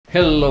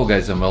Hello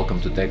guys and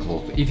welcome to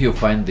TechWolf. If you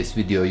find this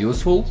video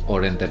useful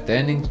or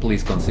entertaining,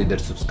 please consider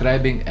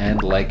subscribing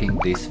and liking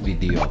this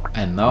video.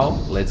 And now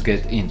let's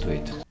get into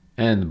it.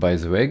 And by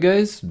the way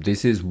guys,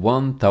 this is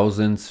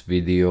 1000th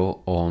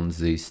video on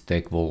this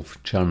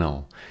TechWolf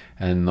channel.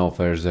 And no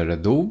further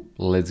ado,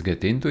 let's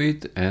get into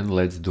it and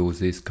let's do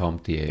this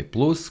CompTIA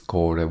Plus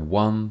Core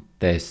 1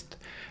 test.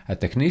 A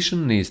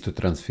technician needs to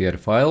transfer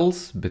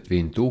files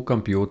between two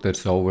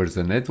computers over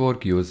the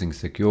network using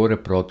secure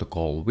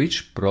protocol.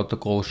 Which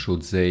protocol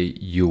should they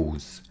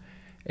use?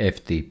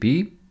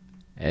 FTP,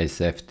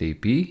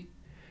 SFTP,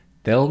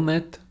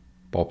 Telnet,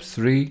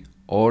 POP3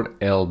 or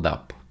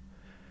LDAP?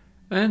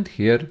 And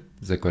here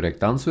the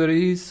correct answer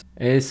is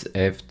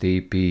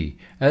SFTP.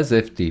 As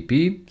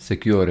FTP,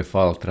 Secure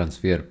File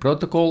Transfer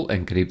Protocol,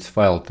 encrypts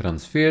file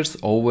transfers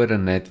over a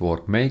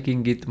network,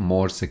 making it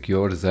more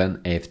secure than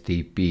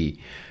FTP.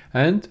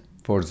 And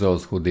for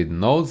those who didn't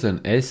know, then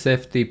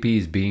SFTP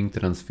is being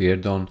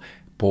transferred on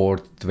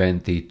port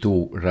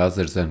 22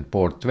 rather than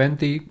port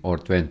 20 or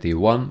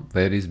 21,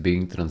 where is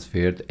being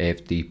transferred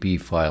FTP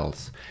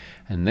files.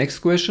 And next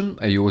question,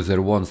 a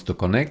user wants to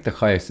connect a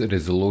high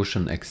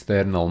resolution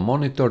external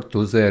monitor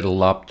to their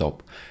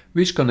laptop.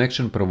 Which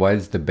connection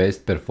provides the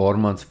best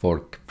performance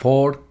for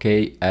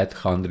 4K at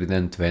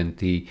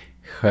 120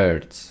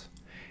 Hz?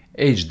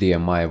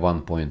 HDMI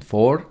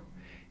 1.4,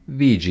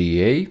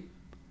 VGA,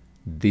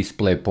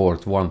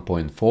 DisplayPort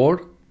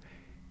 1.4,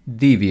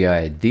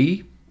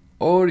 DVI-D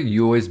or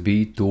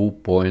USB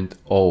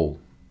 2.0?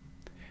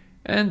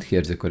 And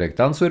here the correct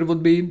answer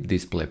would be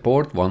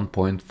DisplayPort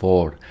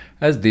 1.4,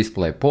 as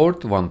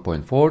DisplayPort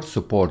 1.4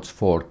 supports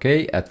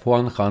 4K at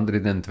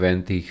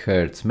 120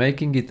 Hz,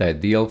 making it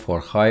ideal for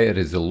high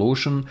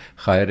resolution,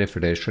 high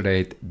refresh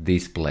rate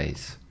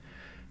displays.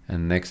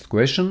 And next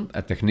question,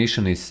 a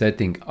technician is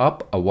setting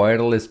up a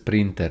wireless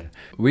printer.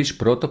 Which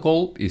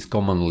protocol is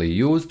commonly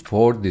used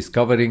for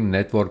discovering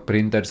network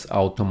printers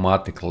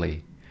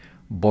automatically?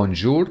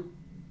 Bonjour,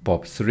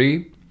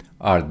 POP3,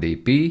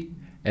 RDP,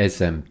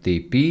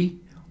 SMTP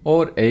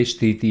or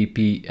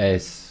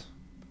HTTPS?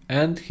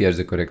 And here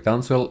the correct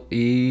answer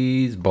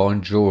is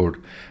Bonjour,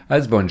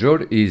 as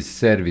Bonjour is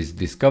service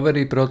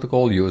discovery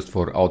protocol used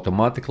for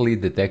automatically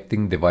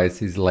detecting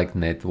devices like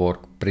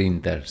network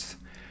printers.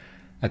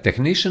 A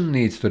technician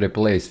needs to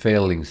replace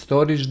failing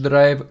storage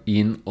drive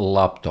in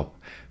laptop.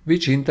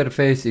 Which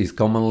interface is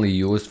commonly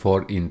used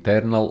for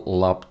internal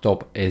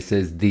laptop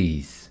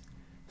SSDs?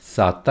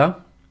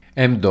 SATA,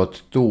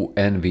 M.2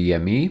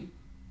 NVMe,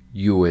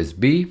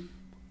 USB,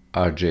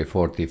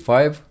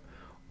 RJ45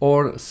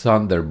 or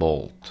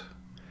Thunderbolt?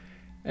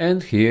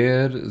 And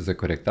here the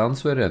correct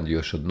answer, and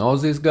you should know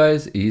this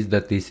guys, is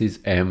that this is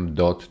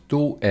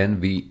M.2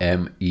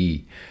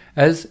 NVMe,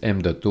 as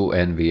M.2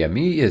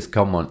 NVMe is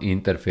common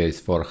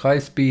interface for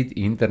high-speed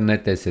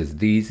internet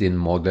SSDs in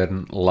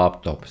modern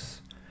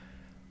laptops.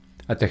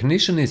 A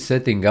technician is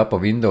setting up a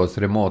Windows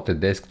remote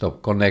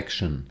desktop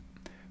connection.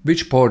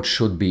 Which port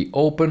should be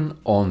open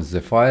on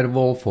the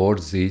firewall for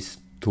this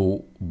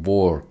to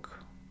work?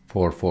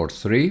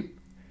 443,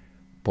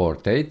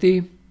 port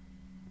 80,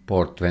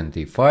 port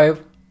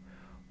 25,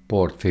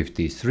 port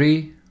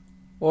 53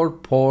 or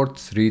port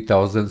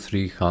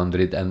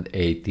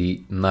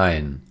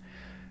 3389?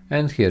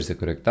 And here the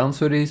correct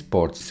answer is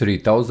port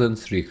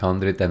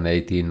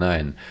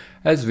 3389,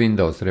 as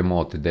Windows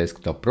Remote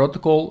Desktop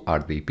Protocol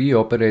RDP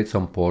operates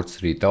on port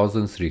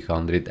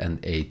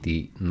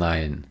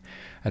 3389.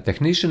 A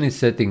technician is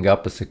setting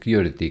up a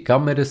security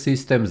camera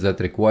system that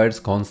requires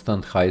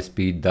constant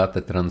high-speed data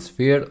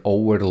transfer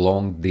over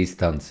long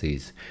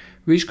distances.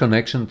 Which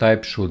connection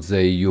type should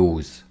they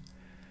use?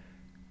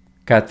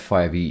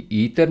 Cat5e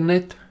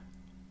Ethernet,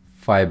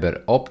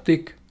 fiber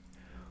optic,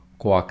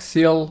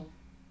 coaxial,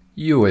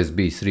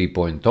 USB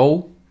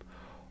 3.0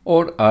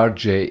 or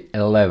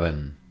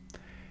RJ11?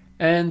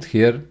 And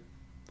here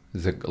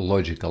the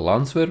logical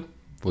answer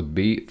would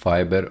be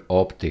fiber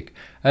optic,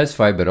 as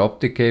fiber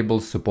optic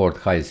cables support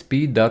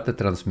high-speed data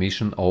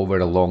transmission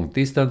over long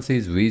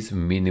distances with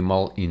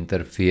minimal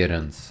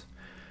interference.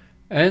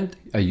 And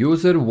a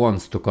user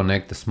wants to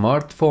connect a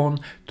smartphone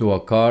to a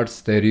car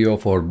stereo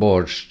for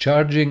both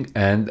charging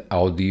and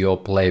audio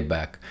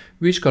playback.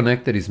 Which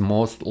connector is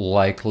most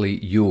likely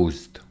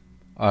used?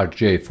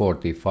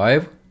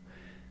 RJ45,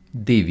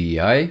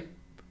 DVI,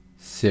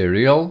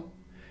 serial,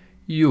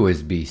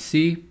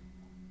 USB-C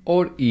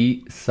or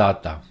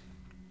eSATA?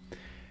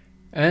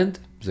 And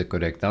the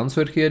correct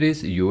answer here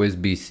is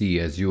USB-C,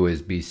 as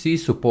USB-C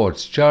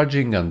supports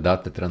charging and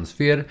data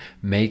transfer,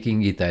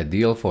 making it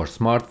ideal for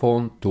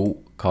smartphone to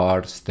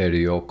car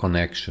stereo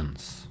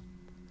connections.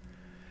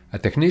 A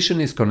technician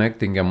is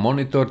connecting a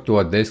monitor to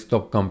a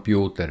desktop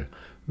computer.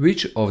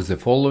 Which of the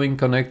following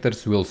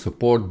connectors will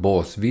support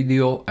both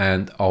video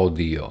and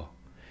audio?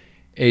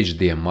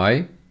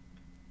 HDMI,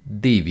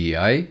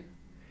 DVI,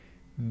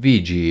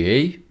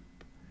 VGA,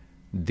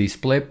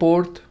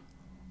 DisplayPort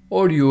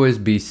or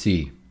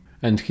USB-C?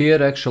 And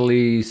here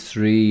actually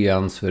 3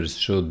 answers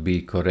should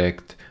be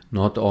correct,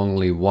 not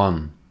only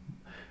one.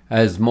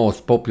 As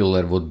most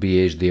popular would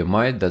be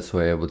HDMI, that's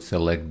why I would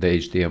select the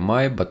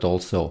HDMI, but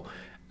also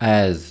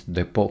as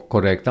the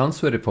correct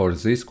answer for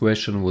this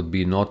question would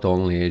be not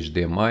only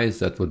HDMI,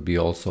 that would be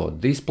also a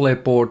display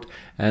port,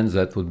 and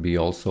that would be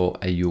also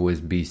a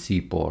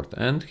USB-C port.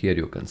 And here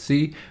you can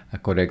see a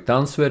correct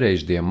answer: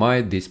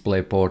 HDMI,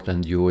 display port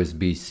and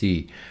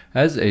USB-C.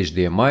 As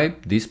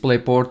HDMI, display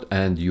port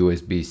and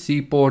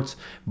USB-C ports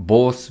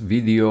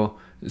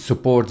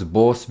supports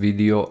both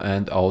video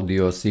and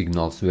audio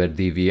signals, where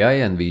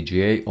DVI and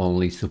VGA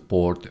only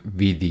support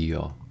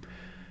video.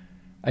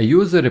 A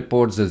user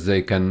reports that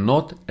they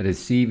cannot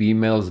receive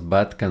emails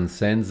but can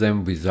send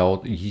them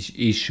without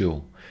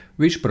issue.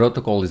 Which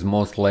protocol is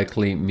most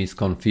likely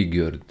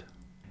misconfigured?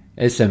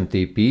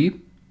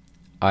 SMTP,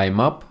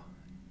 IMAP,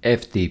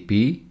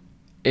 FTP,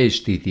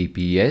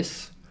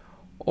 HTTPS,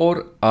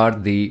 or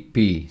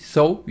RDP.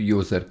 So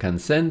user can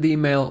send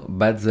email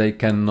but they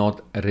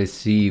cannot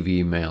receive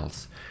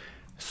emails.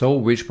 So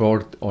which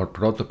port or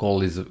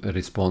protocol is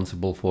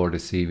responsible for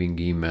receiving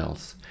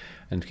emails?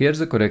 And here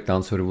the correct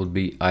answer would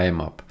be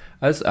IMAP,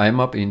 as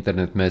IMAP,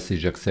 Internet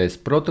Message Access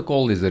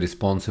Protocol, is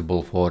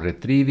responsible for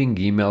retrieving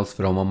emails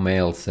from a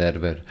mail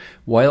server,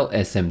 while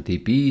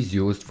SMTP is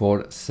used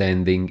for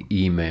sending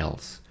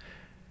emails.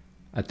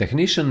 A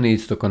technician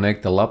needs to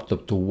connect a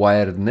laptop to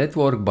wired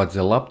network, but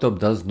the laptop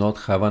does not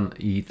have an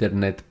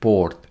Ethernet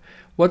port.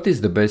 What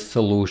is the best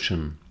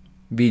solution?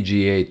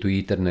 VGA to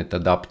Ethernet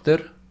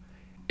adapter,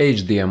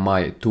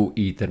 HDMI to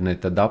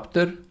Ethernet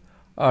adapter,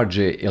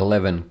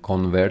 RJ11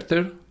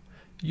 converter,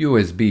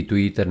 USB to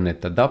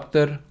Ethernet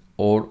adapter,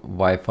 or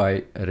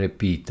Wi-Fi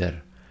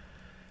repeater.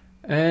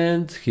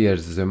 And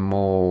here's the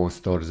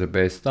most or the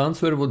best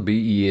answer would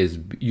be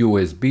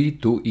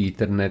USB to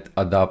Ethernet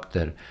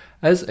adapter,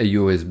 as a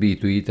USB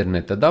to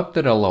Ethernet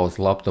adapter allows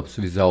laptops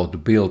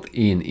without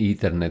built-in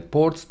Ethernet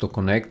ports to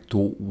connect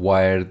to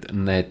wired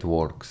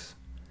networks.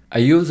 A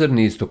user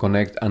needs to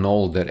connect an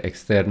older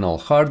external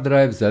hard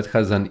drive that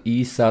has an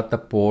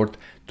eSATA port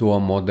to a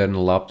modern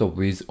laptop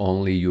with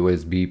only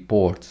USB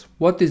ports.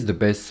 What is the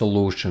best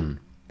solution?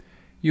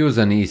 Use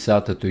an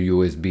eSATA to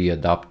USB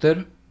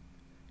adapter,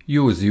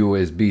 use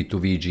USB to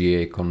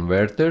VGA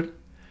converter,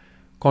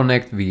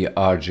 connect via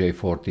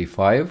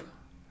RJ45,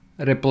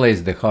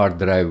 replace the hard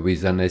drive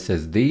with an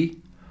SSD,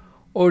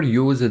 or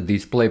use a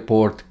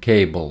DisplayPort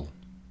cable.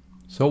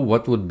 So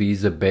what would be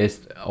the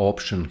best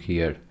option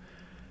here?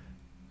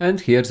 And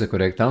here the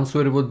correct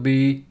answer would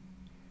be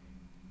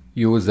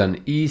use an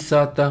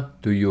eSATA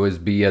to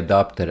USB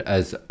adapter,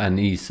 as an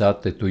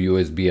eSATA to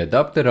USB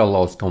adapter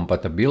allows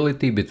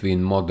compatibility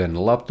between modern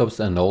laptops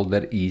and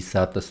older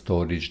eSATA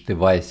storage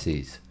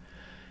devices.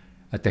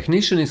 A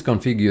technician is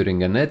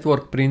configuring a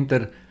network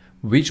printer.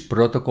 Which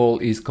protocol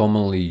is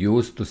commonly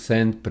used to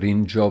send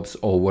print jobs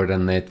over a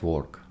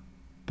network?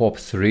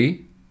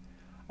 POP3,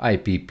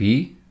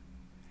 IPP,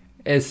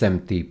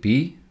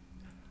 SMTP,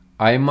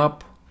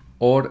 IMAP,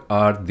 or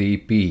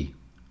RDP?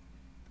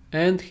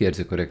 And here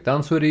the correct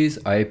answer is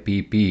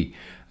IPP,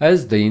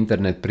 as the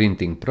Internet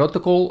Printing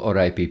Protocol, or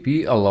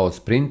IPP, allows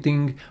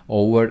printing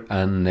over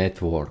a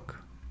network.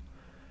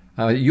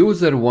 A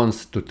user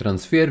wants to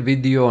transfer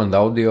video and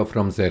audio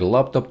from their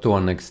laptop to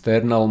an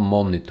external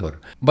monitor,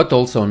 but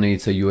also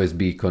needs a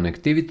USB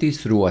connectivity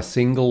through a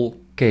single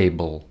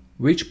cable.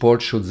 Which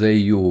port should they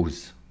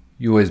use?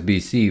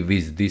 USB-C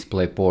with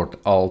DisplayPort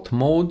Alt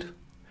mode,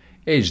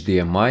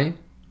 HDMI,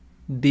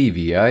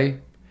 DVI,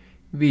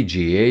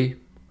 VGA,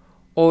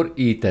 or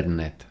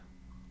Ethernet?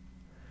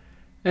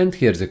 And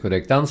here the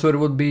correct answer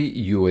would be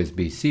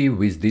USB-C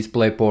with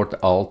DisplayPort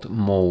Alt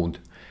mode,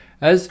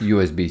 as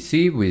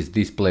USB-C with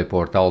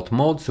DisplayPort Alt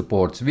mode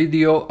supports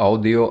video,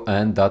 audio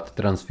and data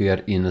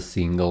transfer in a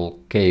single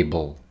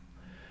cable.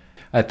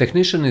 A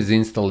technician is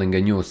installing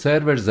a new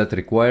server that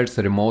requires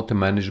remote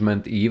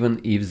management even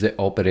if the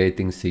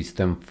operating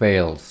system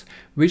fails.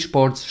 Which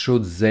ports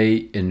should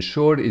they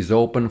ensure is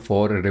open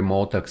for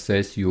remote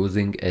access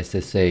using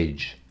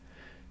SSH?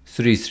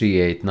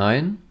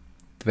 3389,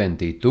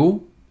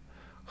 22,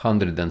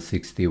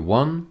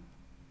 161,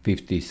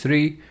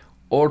 53,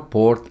 or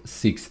port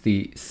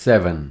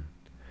 67?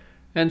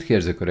 And here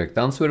the correct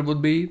answer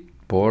would be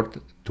port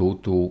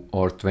 22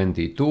 or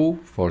 22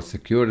 for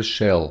Secure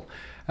Shell,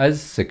 as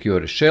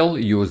Secure Shell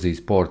uses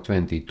port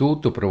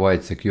 22 to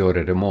provide secure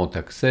remote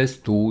access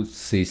to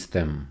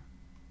system.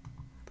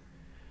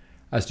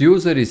 As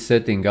user is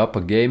setting up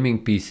a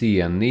gaming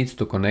PC and needs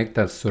to connect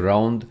a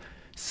surround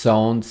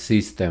sound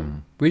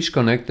system, which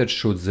connector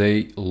should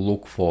they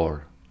look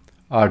for?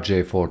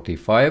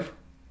 RJ45,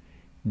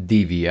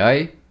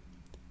 DVI,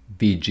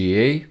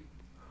 VGA,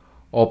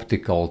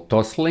 optical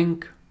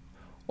toslink,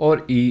 or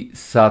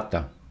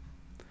eSATA?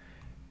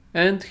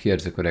 And here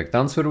the correct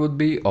answer would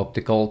be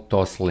optical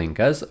toslink,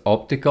 as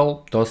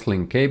optical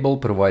toslink cable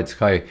provides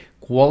high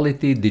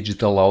quality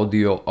digital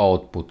audio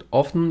output,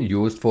 often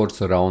used for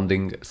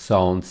surrounding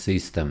sound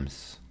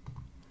systems.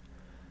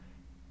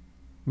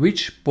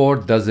 Which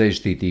port does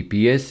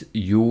HTTPS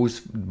use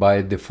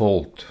by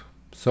default?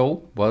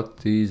 So, what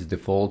is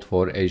default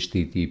for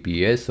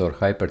HTTPS, or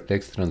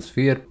Hypertext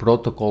Transfer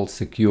Protocol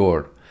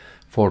Secure?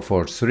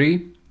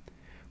 443,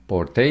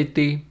 port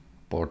 80,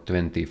 port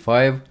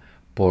 25,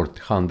 port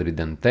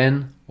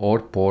 110 or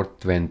port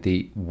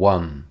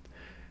 21.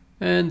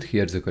 And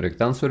here the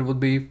correct answer would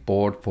be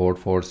port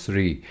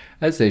 443,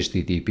 as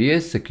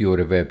HTTPS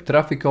secure web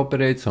traffic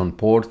operates on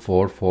port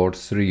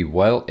 443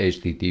 while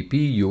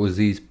HTTP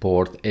uses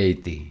port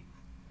 80.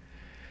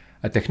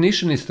 A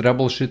technician is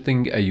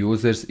troubleshooting a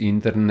user's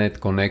internet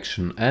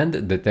connection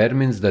and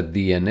determines that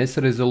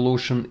DNS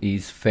resolution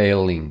is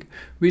failing.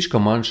 Which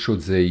command should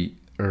they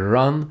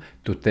run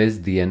to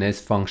test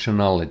DNS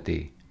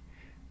functionality?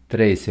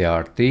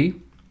 traceart,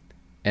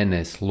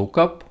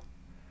 nslookup,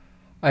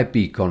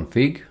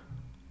 ipconfig,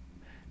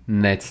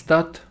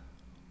 netstat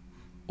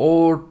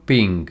or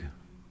ping.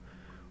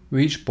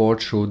 Which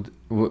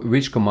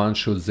command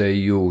should they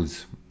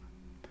use?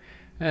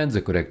 And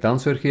the correct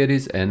answer here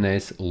is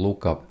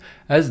nslookup,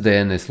 as the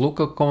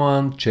nslookup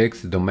command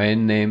checks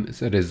domain name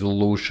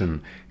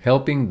resolution,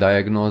 helping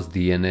diagnose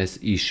DNS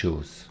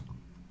issues.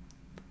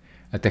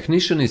 A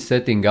technician is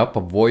setting up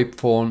a VoIP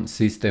phone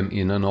system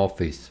in an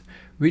office.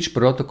 Which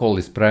protocol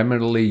is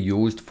primarily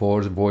used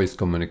for voice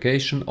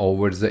communication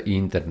over the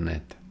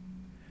internet?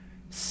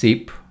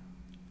 SIP,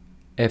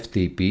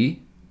 FTP,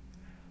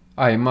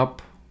 IMAP,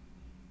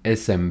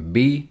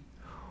 SMB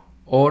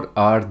or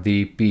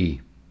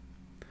RDP?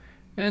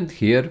 And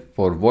here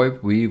for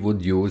VoIP we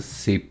would use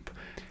SIP,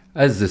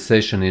 as the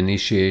session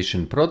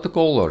initiation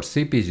protocol or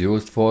SIP is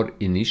used for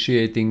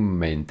initiating,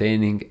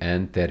 maintaining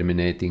and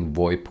terminating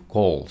VoIP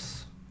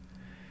calls.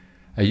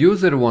 A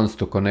user wants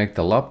to connect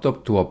a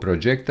laptop to a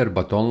projector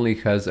but only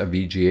has a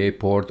VGA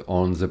port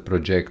on the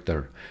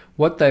projector.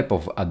 What type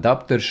of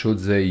adapter should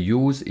they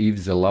use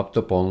if the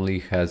laptop only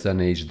has an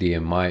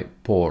HDMI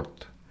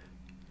port?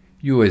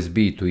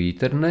 USB to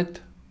Ethernet,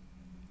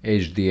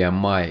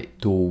 HDMI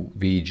to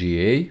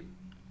VGA,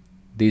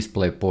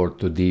 DisplayPort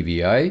to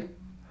DVI,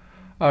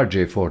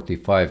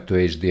 RJ45 to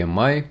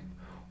HDMI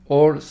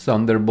or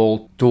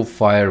Thunderbolt to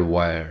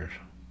FireWire.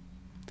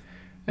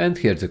 And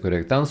here the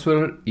correct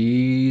answer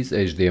is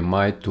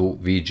HDMI to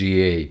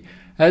VGA,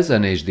 as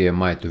an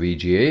HDMI to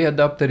VGA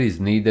adapter is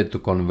needed to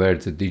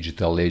convert the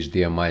digital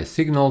HDMI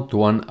signal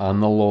to an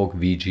analog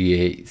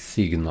VGA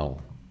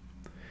signal.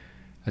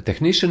 A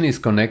technician is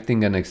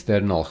connecting an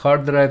external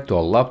hard drive to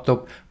a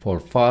laptop for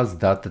fast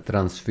data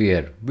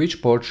transfer.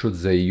 Which port should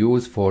they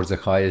use for the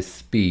highest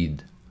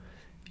speed?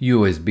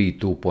 USB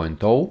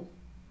 2.0,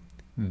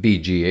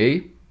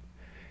 VGA,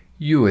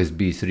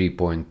 USB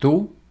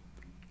 3.2,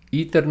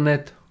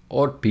 Ethernet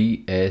or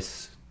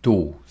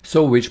PS2.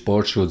 So which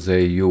port should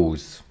they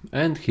use?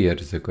 And here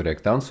the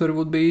correct answer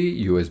would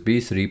be USB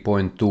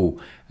 3.2,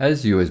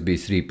 as USB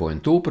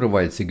 3.2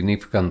 provides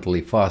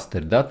significantly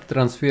faster data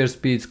transfer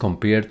speeds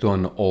compared to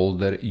an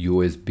older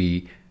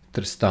USB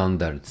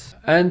standards.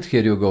 And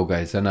here you go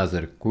guys,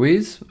 another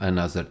quiz,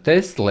 another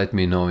test. Let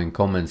me know in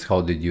comments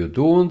how did you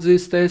do on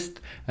this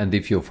test, and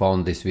if you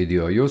found this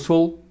video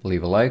useful,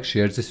 leave a like,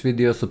 share this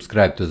video,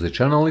 subscribe to the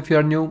channel if you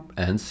are new,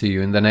 and see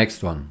you in the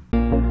next one.